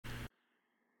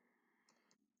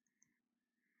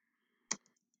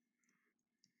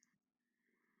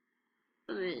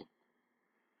it.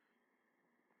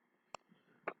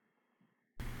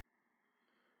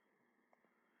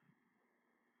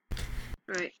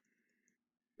 Right.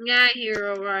 Yeah,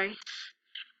 hero, right.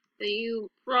 But you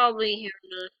probably hear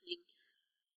nothing.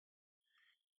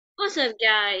 What's up,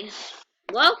 guys?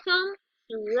 Welcome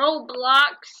to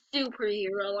Roblox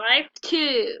Superhero Life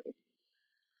 2.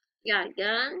 Got a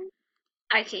gun.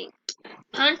 I can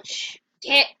punch,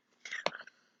 hit.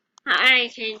 I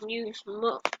can use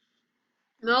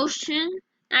motion.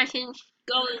 I can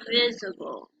go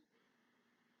invisible.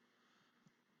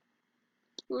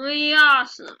 Pretty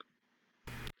awesome.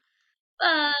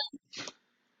 But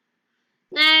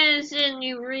that isn't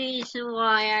the reason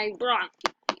why I brought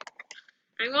you.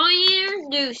 I'm going to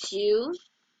introduce you,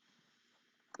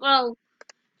 well,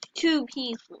 two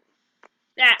people.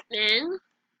 Batman,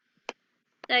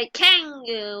 that can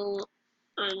go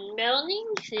on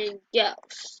buildings, and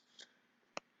ghosts.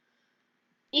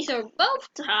 These are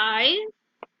both tied.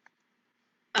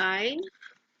 I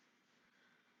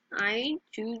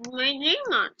choose my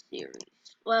Digimon series.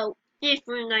 Well,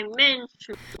 different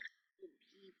dimensions,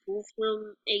 people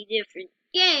from a different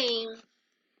game.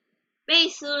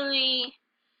 Basically,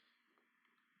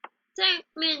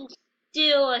 segments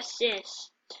still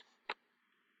assist.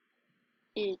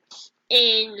 It's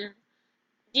in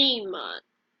Digimon,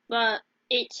 but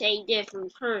it's a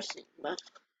different person. But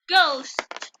Ghost,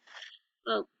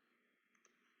 well,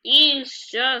 he's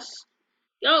just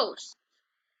Ghost.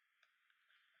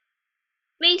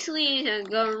 Basically, it's a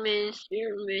government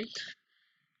experiment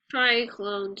trying to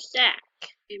clone Stack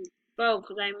in both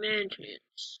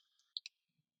dimensions.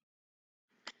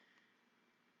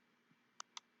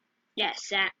 Yes,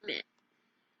 that meant.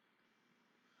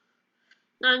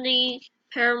 Not the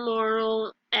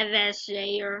paramoral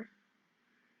investigator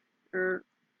that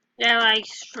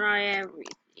likes to try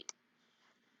everything.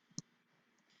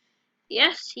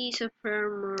 Yes, he's a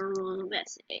paramoral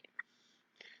investigator.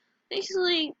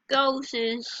 Basically, Ghost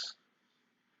is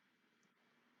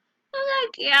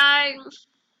that guy.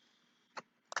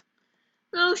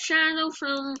 No shadow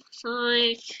from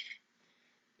Sonic,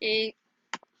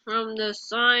 from the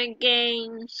Sonic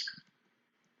games.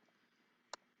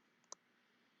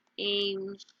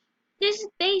 This is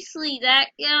basically that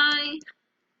guy,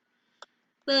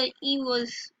 but he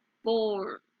was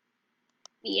born.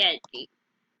 Yet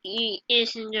he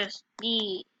isn't just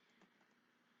the.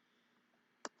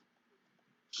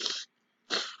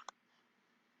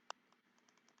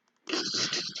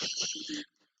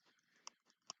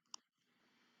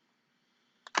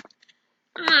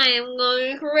 I am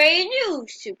going to create a new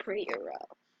superhero.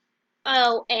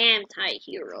 Oh,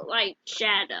 anti-hero, like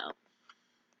Shadow.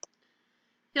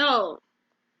 No,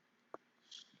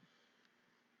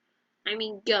 I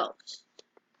mean Ghost.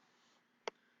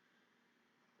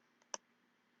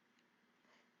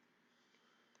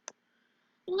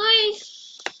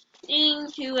 Nice thing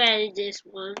to edit this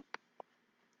one.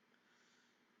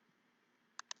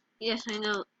 Yes, I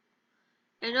know.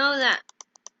 I know that.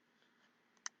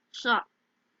 So,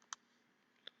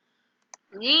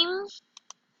 name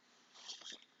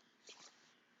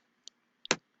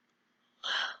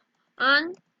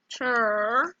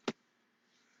Hunter.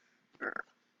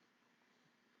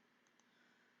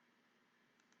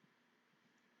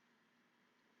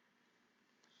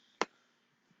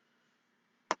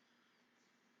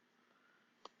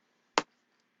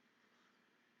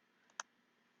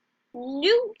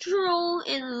 Neutral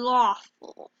and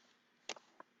lawful.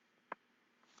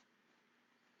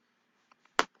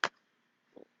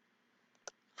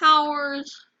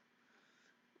 Powers.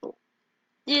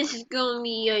 This is gonna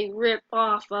be a rip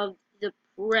off of the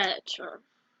Predator.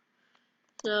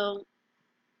 So,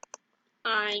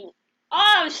 I'm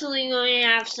obviously going to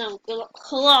have some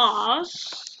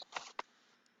claws.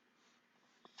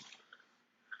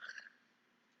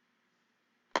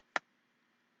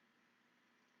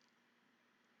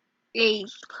 A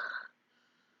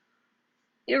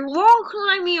wall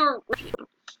climbing or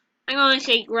I'm going to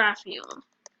say Graphion.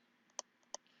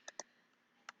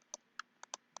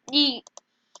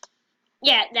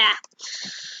 That.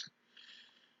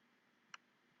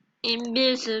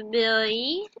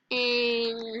 Invisibility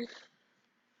and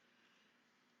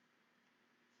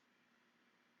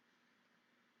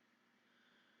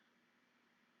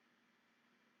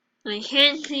I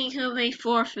can't think of a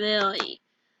fourth ability.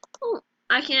 Oh,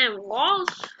 I can have walls.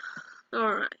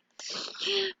 Alright.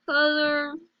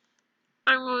 Further,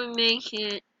 I'm going to make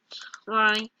it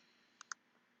like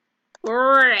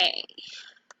gray.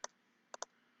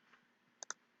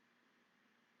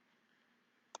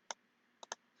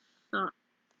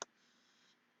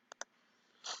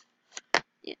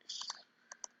 Yes.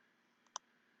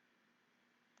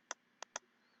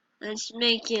 Let's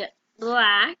make it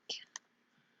black.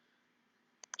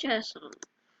 Just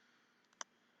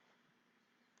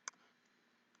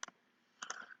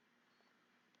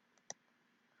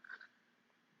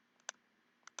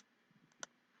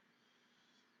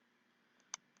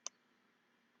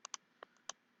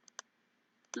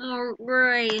more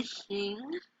racing.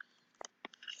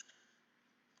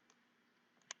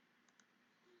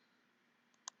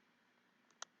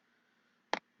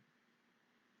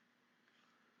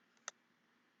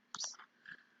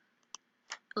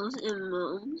 Those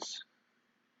emblems.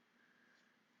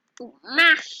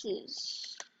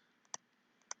 Masses.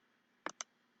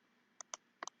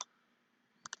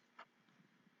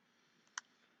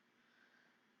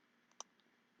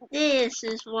 This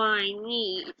is what I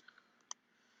need.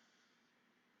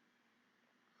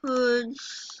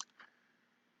 Hoods.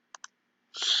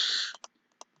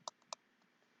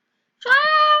 So I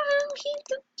have him keep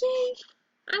the cape.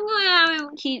 I'm gonna have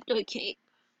him keep the cape.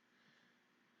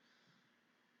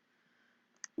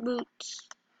 Boots.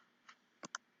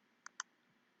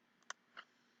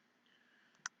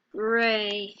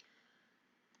 Gray.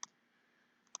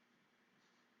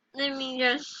 Let me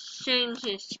just change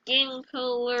his skin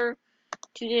color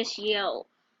to this yellow.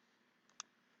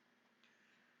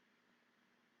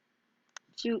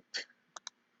 Suit.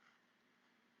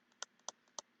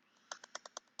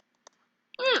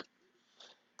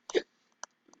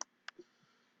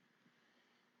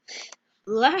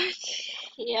 Black?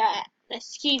 Yeah,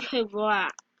 let's keep it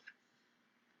black.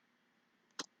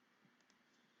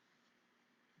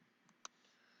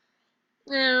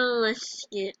 Now let's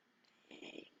get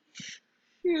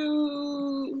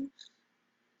shoes.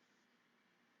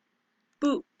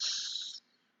 Boots.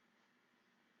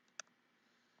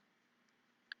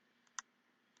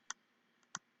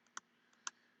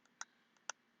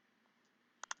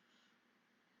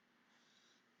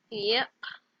 Yep.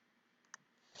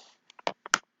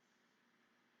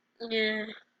 Yeah.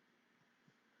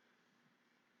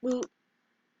 Boots.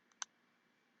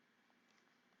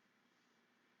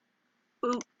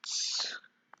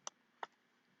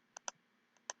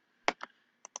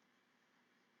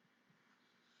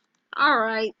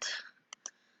 Alright.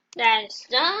 That's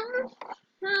done.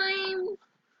 Time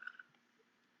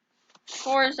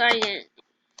for his identity.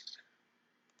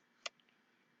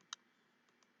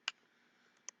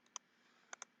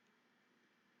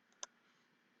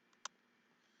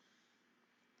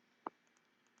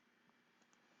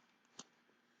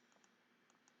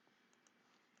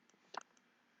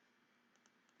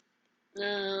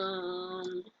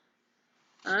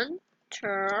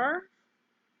 Hunter.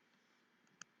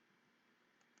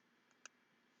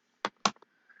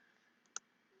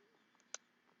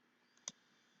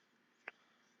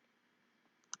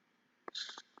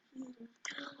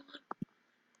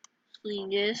 See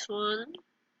this one.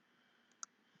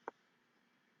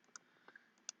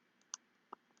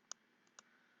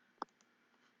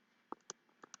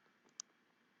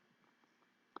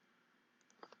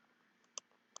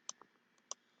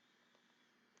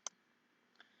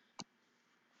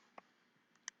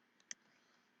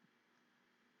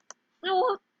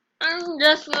 No, I'm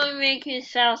just gonna make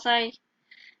his outside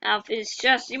outfit. It's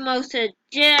just the most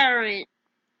generic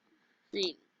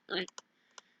thing. Like,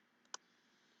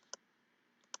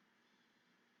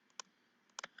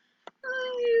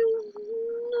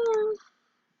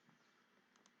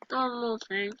 normal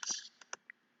things.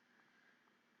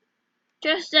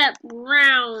 Just that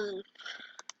brown.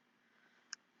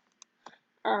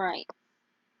 Alright.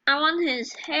 I want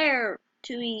his hair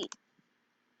to be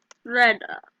red.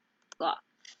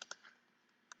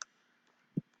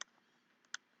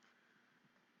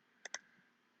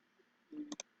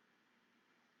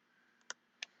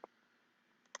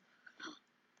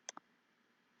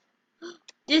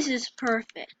 This is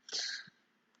perfect.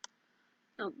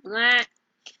 So black.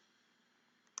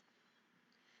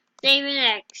 Save and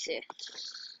exit.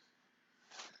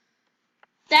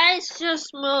 That is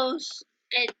just most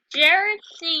generic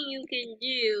thing you can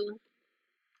do.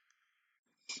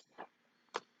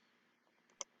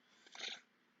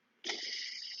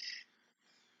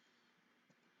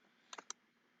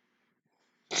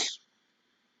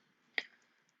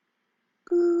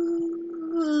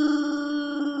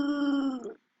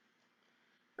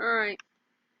 Alright.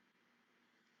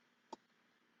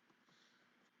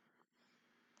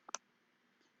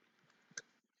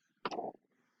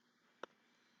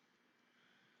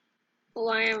 Oh,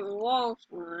 I have a wall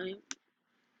slime.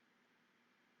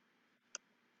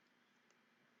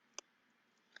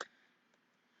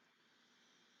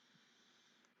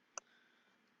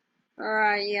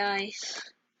 Alright, guys.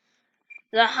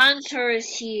 The hunter is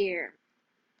here.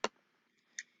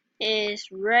 is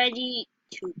ready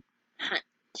to hunt.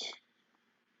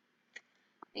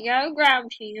 I gotta grab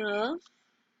here.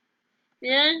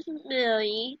 There's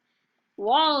Billy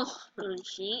wall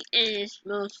hunting is his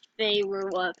most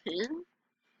favorite weapon.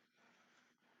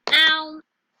 Now,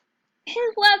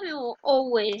 his weapon will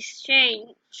always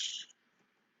change.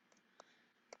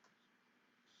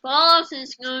 Fallout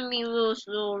is gonna be most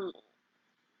normal.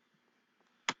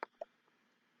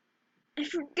 I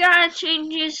forgot to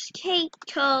change his cape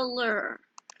color.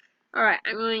 Alright,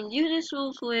 I'm going to do this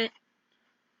real quick.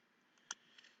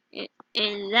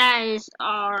 And that is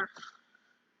our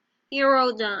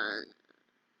hero done.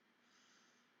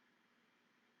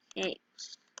 Okay.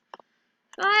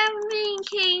 So I have many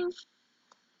capes.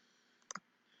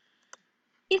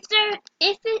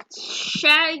 If it's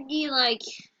shaggy, like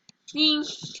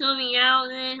things coming out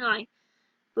of it, like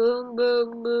boom,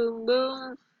 boom, boom,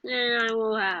 boom, then I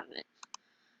will have it.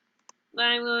 But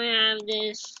I'm going to have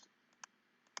this.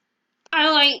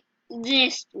 I like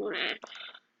this one.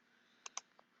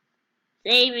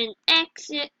 Save and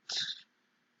exit.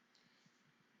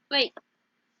 Wait,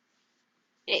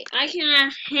 I can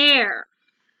have hair.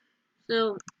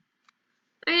 So,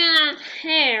 I can have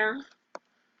hair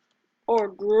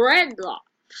or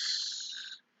dreadlocks.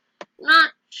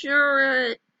 Not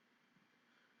sure.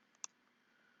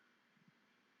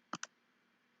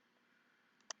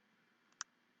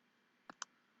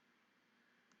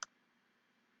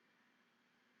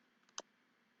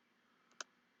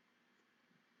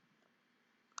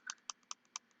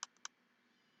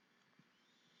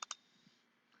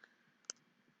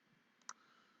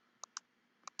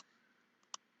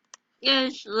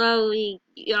 Get slowly,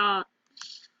 y'all.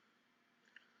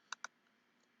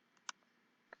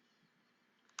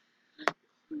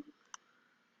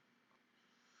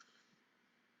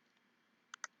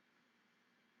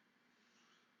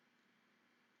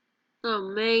 So,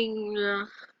 major.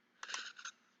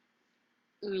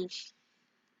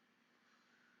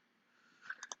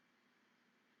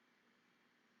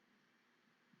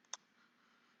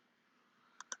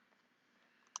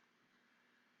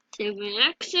 Save and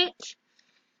exit.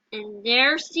 And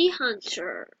there's the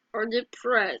hunter, or the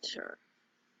predator.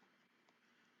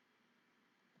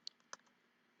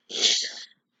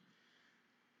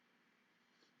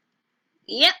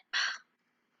 Yep.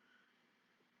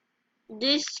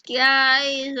 This guy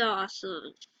is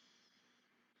awesome.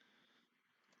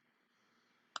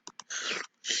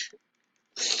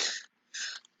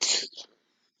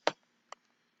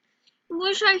 I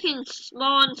wish I can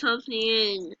spawn something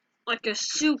in, like a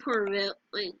super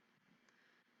villain.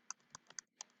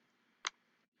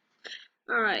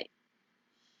 Alright.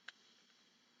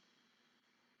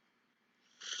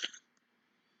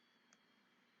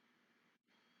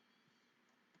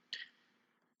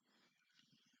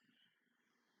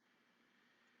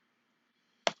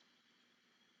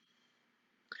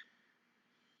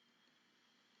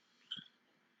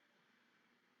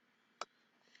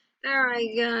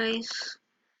 Alright guys.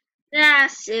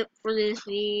 That's it for this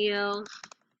video.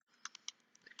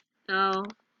 So,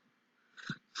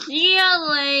 see you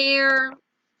later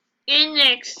in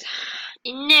the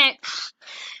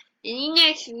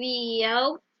next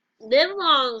video. Live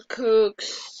long, cooks.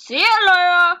 See you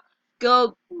later.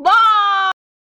 Goodbye.